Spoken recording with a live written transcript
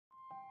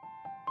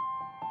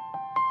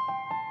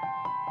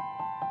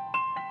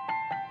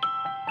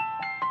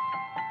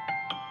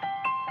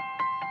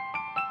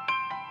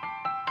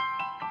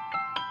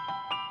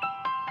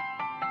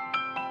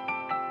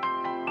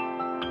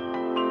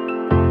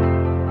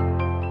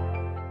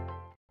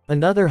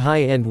Another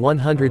high-end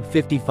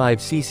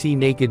 155cc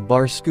naked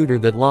bar scooter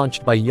that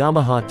launched by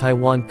Yamaha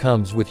Taiwan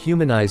comes with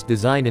humanized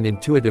design and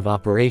intuitive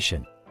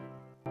operation.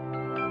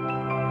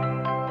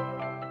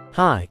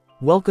 Hi,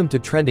 welcome to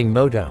Trending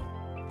Moto.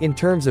 In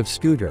terms of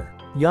scooter,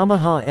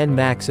 Yamaha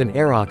NMAX and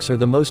𝗟𝗚𝗏𝗏 are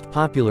the most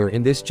popular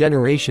in this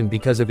generation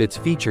because of its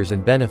features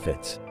and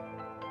benefits.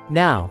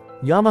 Now,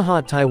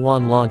 Yamaha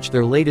Taiwan launched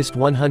their latest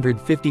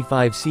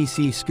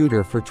 155cc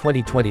scooter for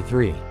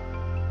 2023.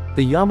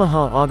 The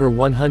Yamaha Augur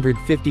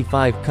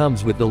 155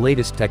 comes with the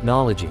latest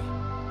technology.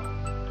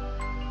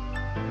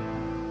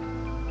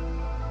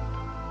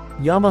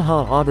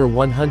 Yamaha Augur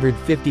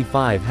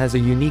 155 has a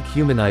unique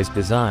humanized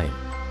design.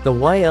 The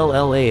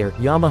𝗙𝗟𝗘𝗏𝗟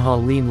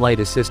Yamaha Lean Light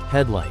Assist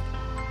headlight.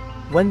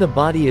 When the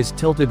body is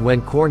tilted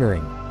when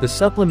cornering, the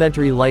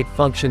supplementary light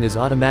function is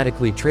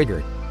automatically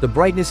triggered, the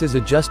brightness is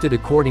adjusted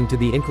according to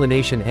the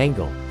inclination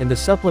angle, and the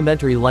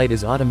supplementary light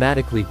is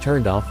automatically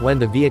turned off when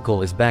the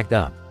vehicle is backed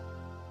up.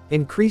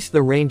 Increase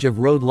the range of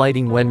road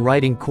lighting when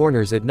riding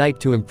corners at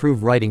night to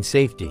improve riding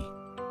safety.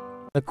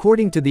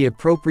 According to the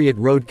appropriate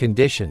road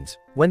conditions,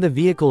 when the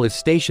vehicle is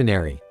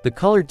stationary, the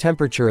color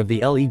temperature of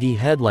the LED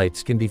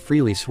headlights can be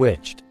freely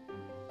switched.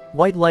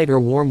 White light or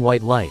warm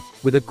white light,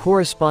 with a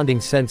corresponding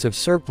sense of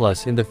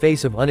surplus in the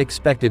face of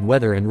unexpected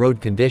weather and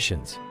road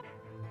conditions.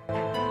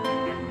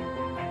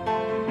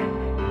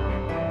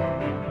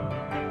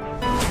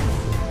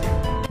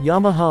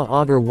 Yamaha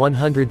Augur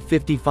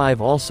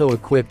 155 also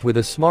equipped with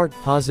a smart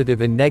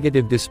positive and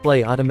negative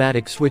display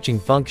automatic switching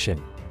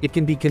function. It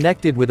can be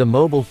connected with a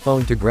mobile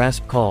phone to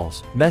grasp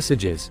calls,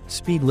 messages,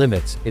 speed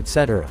limits,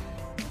 etc.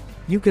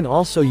 You can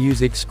also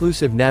use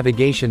exclusive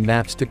navigation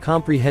maps to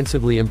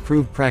comprehensively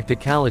improve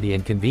practicality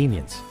and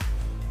convenience.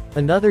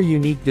 Another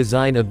unique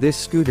design of this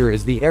scooter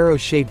is the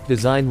arrow-shaped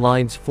design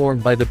lines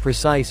formed by the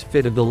precise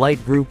fit of the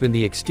light group in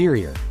the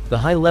exterior, the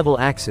high-level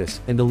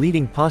axis, and the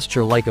leading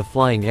posture like a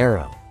flying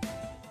arrow.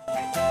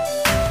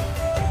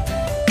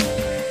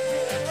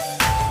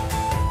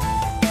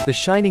 The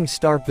shining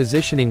star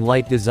positioning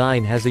light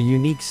design has a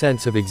unique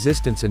sense of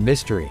existence and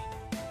mystery.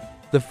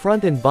 The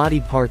front and body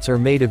parts are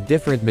made of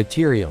different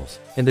materials,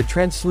 and the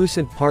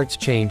translucent parts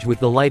change with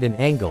the light and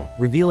angle,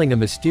 revealing a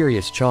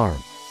mysterious charm.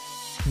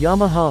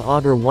 Yamaha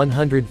Augur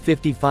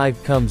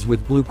 155 comes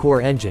with Blue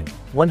Core engine,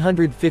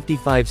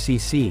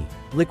 155cc,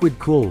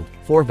 liquid-cooled,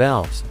 4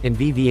 valves, and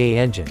VVA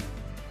engine.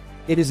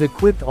 It is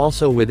equipped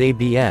also with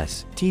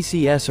ABS,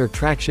 TCS or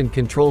traction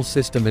control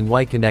system and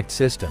𝗙𝗵𝗞𝗘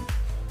system.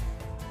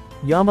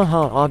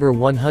 Yamaha Augur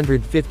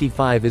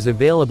 155 is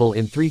available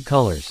in 3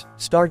 colors: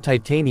 Star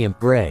Titanium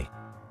Gray,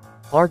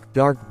 Arc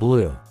Dark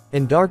Blue,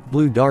 and Dark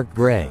Blue Dark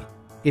Gray.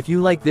 If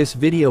you like this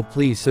video,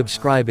 please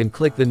subscribe and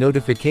click the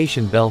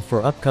notification bell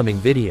for upcoming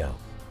video.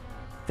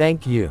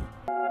 Thank you.